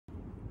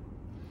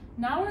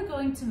Now we're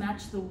going to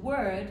match the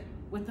word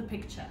with the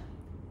picture.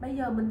 Bây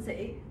giờ mình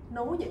sẽ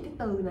nối những cái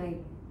từ này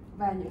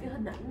và những cái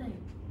hình ảnh này.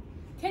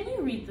 Can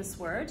you read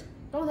this word?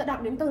 Con có thể đọc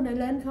những từ này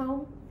lên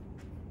không?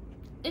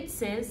 It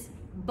says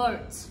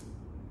boat.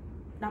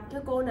 Đọc cho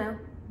cô nào.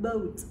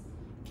 Boat.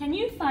 Can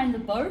you find the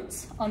boat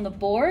on the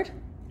board?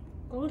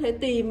 Con có thể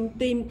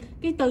tìm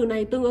cái từ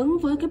này tương ứng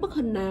với cái bức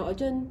hình nào ở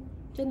trên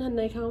hình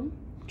này không?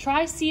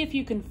 Try see if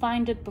you can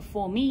find it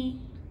before me.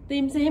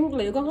 Tìm xem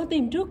liệu con có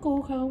tìm trước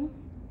cô không?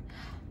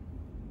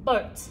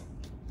 Boat.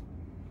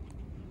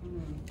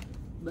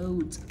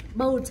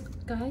 Boat,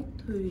 cái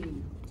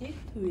thuyền, chiếc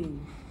thuyền.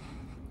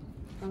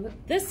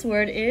 This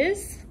word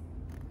is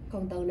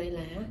Còn từ này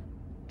là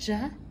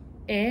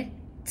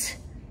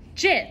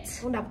jet.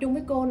 con đọc chung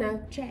với cô nào.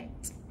 Jet.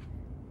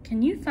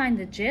 Can you find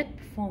the jet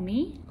before me?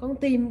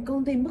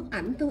 Con tìm bức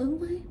ảnh tương ứng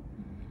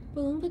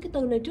với cái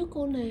từ này trước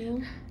cô nào.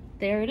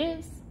 There it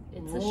is.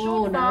 It's a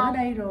short đã ở vowel.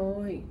 đây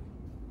rồi.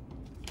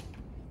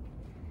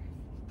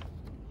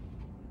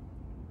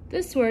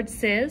 This word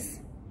says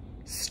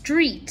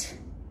street.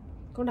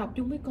 Con đọc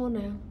chung với cô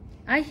nào.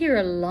 I hear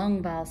a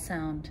long vowel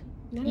sound.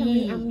 Nó là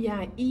nguyên âm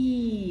dài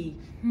y.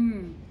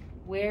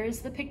 Where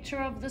is the picture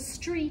of the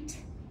street?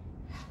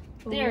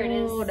 There it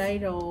is. Đây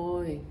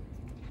rồi.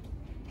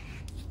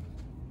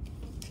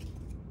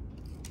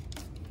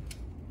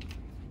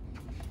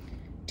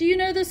 Do you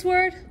know this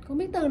word? Con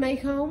biết từ này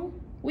không?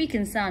 We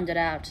can sound it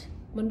out.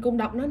 Mình cùng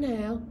đọc nó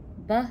nào.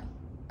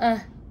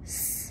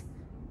 Bus.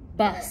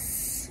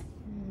 Bus.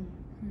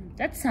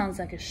 That sounds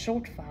like a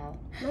short vowel.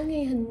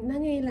 Nó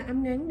nghe là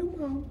âm ngắn đúng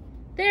không?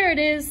 There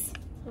it is.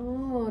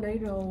 Đây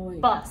rồi.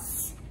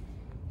 Bus.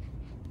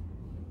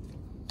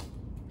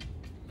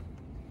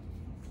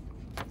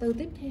 Từ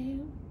tiếp theo.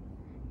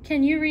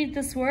 Can you read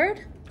this word?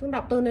 Con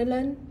đọc từ này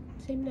lên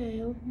xem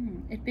nào.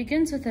 It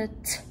begins with a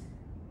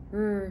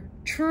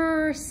tr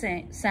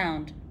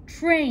sound.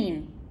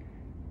 Train.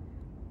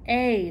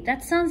 A.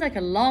 That sounds like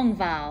a long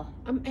vowel.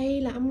 Âm A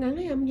là âm ngắn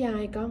hay âm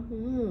dài con?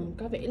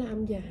 Có vẻ là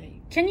âm dài.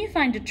 Can you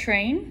find a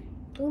train?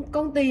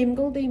 Con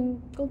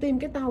tìm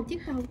cái tàu,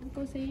 chiếc tàu cho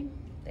con xem.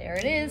 There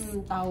it is.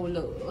 Tàu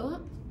lửa.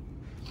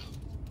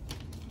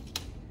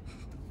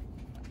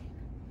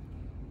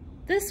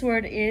 This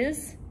word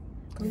is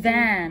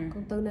van.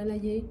 Còn từ này là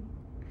gì?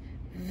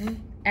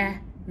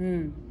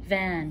 Van.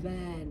 Van.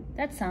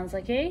 That sounds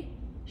like a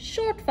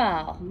short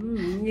vowel.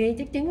 Nghe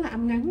chắc chắn là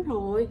âm ngắn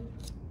rồi.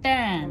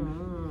 Van.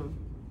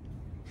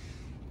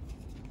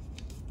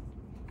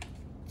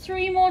 3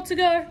 more to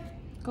go.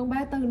 Còn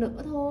 3 từ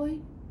nữa thôi.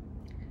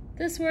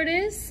 This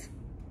word is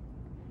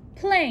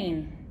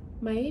plane.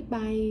 Máy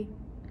bay.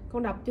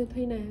 Con đọc cho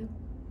Thi nào.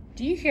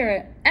 Do you hear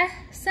an A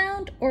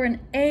sound or an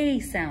A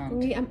Con sound?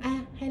 nghe âm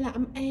A hay là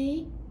âm A?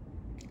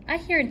 I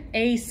hear an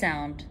A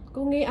sound.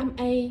 Con nghe âm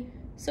A.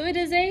 So it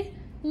is a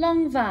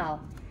long vowel.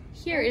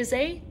 Here is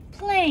a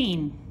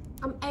plane.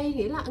 Âm A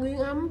nghĩa là nguyên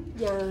âm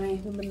dài.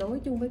 Rồi mình nói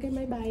chung với cái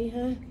máy bay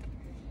ha.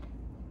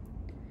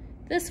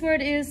 This word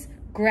is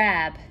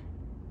grab.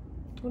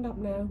 Con đọc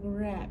nào.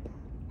 Grab.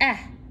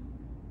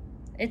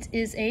 It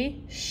is a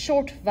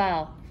short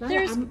vowel. Đó là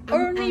There's âm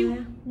only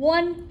A.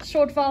 one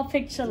short vowel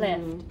picture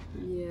left.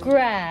 Yeah.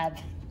 Grab.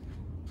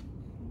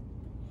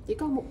 Chỉ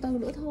còn một từ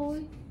nữa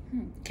thôi.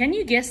 Can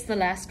you guess the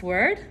last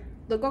word?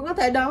 Tụi con có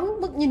thể đoán,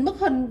 nhìn bức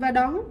hình và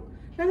đoán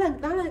đó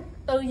là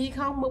từ gì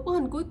không? Một bức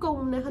hình cuối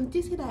cùng nè, hình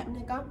chiếc xe đạp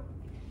này con.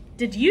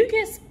 Did you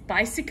guess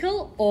bicycle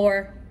or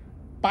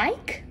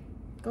bike?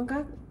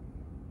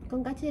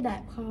 Con có xe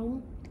đạp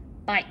không?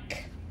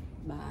 Bike.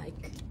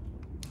 Bike.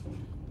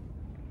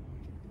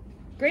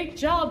 Great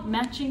job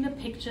matching the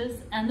pictures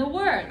and the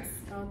words.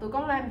 Tụi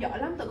con làm giỏi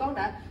lắm, tụi con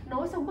đã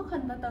nối xong bức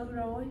hình và từ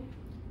rồi.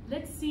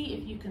 Let's see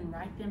if you can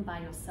write them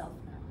by yourself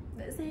now.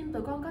 Để xem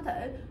tụi con có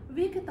thể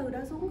viết cái từ đó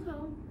xuống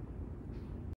không?